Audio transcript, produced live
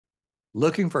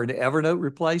Looking for an Evernote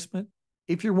replacement?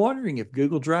 If you're wondering if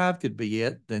Google Drive could be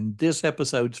it, then this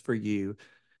episode's for you.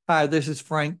 Hi, this is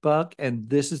Frank Buck, and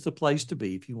this is the place to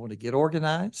be if you want to get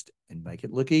organized and make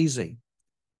it look easy.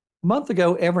 A month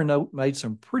ago, Evernote made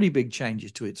some pretty big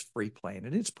changes to its free plan,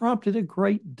 and it's prompted a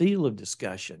great deal of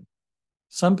discussion.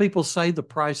 Some people say the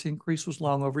price increase was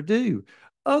long overdue.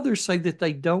 Others say that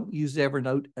they don't use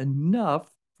Evernote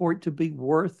enough for it to be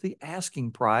worth the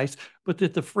asking price, but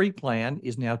that the free plan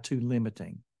is now too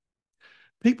limiting.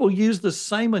 People use the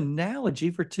same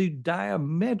analogy for two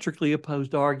diametrically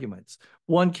opposed arguments.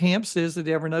 One camp says that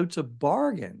Evernote's a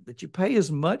bargain, that you pay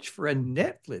as much for a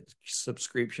Netflix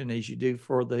subscription as you do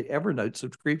for the Evernote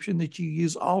subscription that you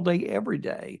use all day, every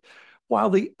day.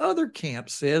 While the other camp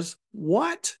says,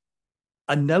 what?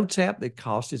 A notes app that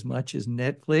costs as much as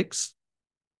Netflix?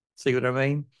 See what I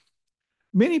mean?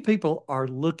 Many people are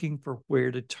looking for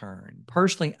where to turn.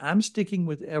 Personally, I'm sticking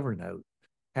with Evernote.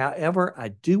 However, I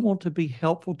do want to be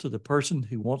helpful to the person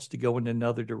who wants to go in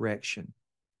another direction.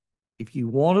 If you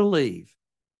want to leave,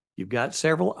 you've got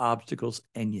several obstacles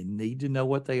and you need to know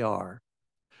what they are.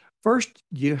 First,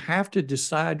 you have to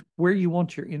decide where you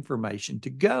want your information to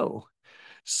go.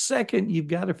 Second, you've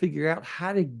got to figure out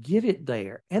how to get it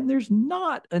there. And there's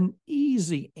not an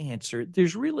easy answer.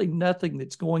 There's really nothing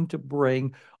that's going to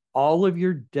bring all of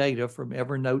your data from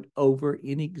Evernote over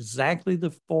in exactly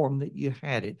the form that you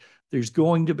had it. There's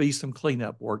going to be some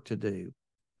cleanup work to do.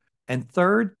 And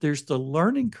third, there's the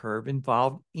learning curve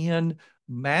involved in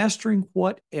mastering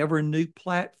whatever new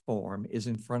platform is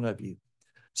in front of you.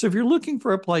 So if you're looking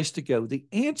for a place to go, the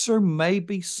answer may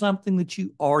be something that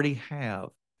you already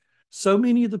have. So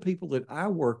many of the people that I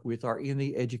work with are in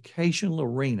the educational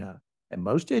arena, and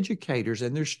most educators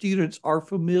and their students are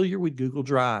familiar with Google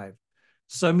Drive.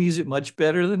 Some use it much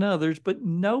better than others, but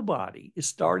nobody is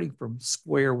starting from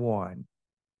square one.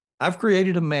 I've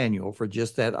created a manual for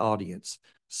just that audience.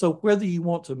 So whether you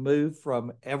want to move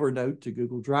from Evernote to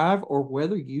Google Drive or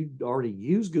whether you already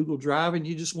use Google Drive and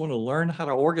you just want to learn how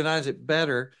to organize it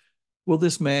better, well,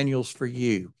 this manual's for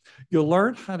you. You'll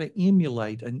learn how to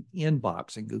emulate an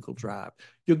inbox in Google Drive.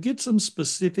 You'll get some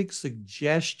specific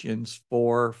suggestions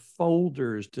for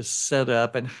folders to set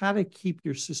up and how to keep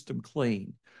your system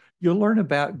clean. You'll learn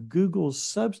about Google's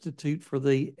substitute for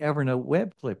the Evernote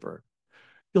web clipper.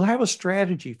 You'll have a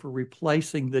strategy for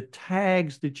replacing the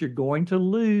tags that you're going to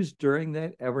lose during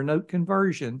that Evernote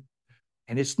conversion.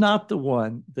 And it's not the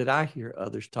one that I hear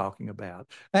others talking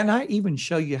about. And I even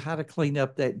show you how to clean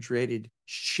up that dreaded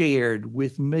shared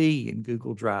with me in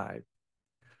Google Drive.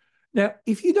 Now,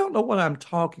 if you don't know what I'm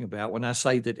talking about when I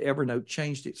say that Evernote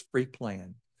changed its free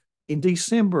plan, in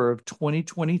December of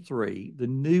 2023, the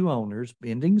new owners,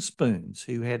 Bending Spoons,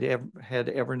 who had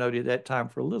Evernote at that time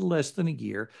for a little less than a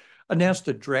year, announced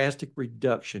a drastic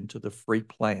reduction to the free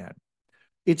plan.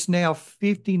 It's now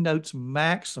 50 notes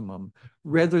maximum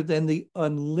rather than the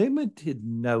unlimited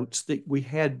notes that we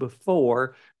had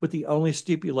before, with the only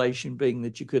stipulation being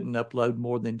that you couldn't upload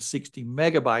more than 60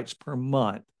 megabytes per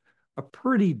month, a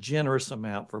pretty generous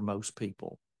amount for most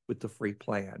people with the free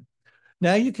plan.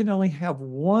 Now you can only have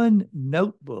one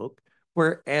notebook,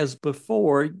 whereas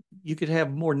before you could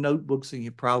have more notebooks than you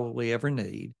probably ever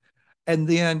need. And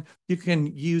then you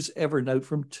can use Evernote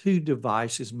from two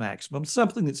devices maximum,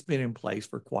 something that's been in place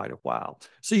for quite a while.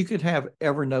 So you could have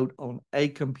Evernote on a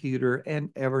computer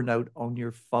and Evernote on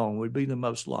your phone would be the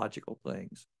most logical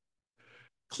things.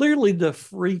 Clearly, the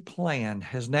free plan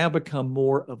has now become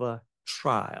more of a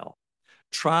trial.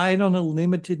 Try it on a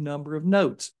limited number of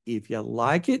notes. If you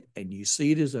like it and you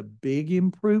see it as a big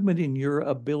improvement in your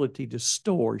ability to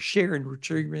store, share, and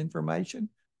retrieve information,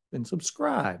 then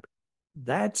subscribe.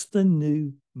 That's the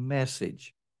new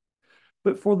message.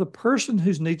 But for the person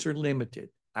whose needs are limited,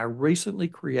 I recently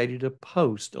created a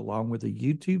post along with a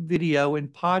YouTube video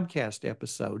and podcast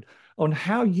episode on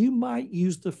how you might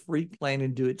use the free plan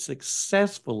and do it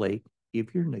successfully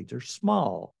if your needs are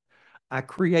small. I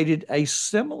created a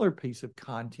similar piece of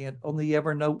content on the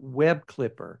Evernote web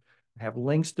clipper. I have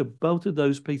links to both of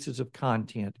those pieces of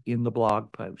content in the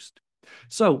blog post.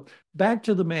 So back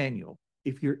to the manual.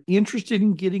 If you're interested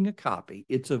in getting a copy,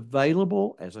 it's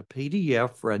available as a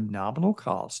PDF for a nominal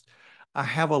cost. I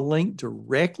have a link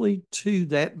directly to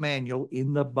that manual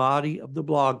in the body of the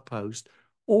blog post,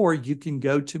 or you can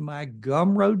go to my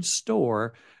Gumroad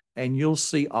store and you'll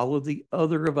see all of the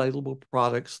other available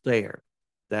products there.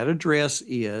 That address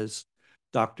is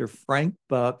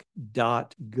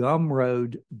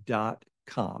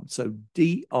drfrankbuck.gumroad.com. So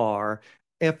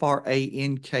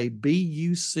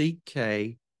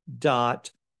DRFRANKBUCK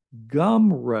dot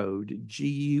Gumroad,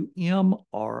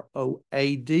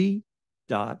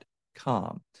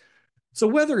 GUMROAD.com. So,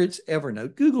 whether it's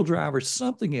Evernote, Google Drive, or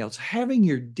something else, having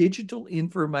your digital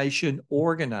information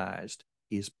organized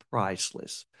is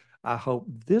priceless. I hope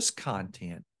this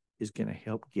content is going to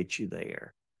help get you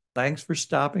there. Thanks for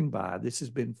stopping by. This has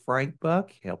been Frank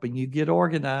Buck helping you get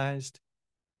organized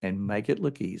and make it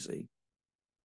look easy.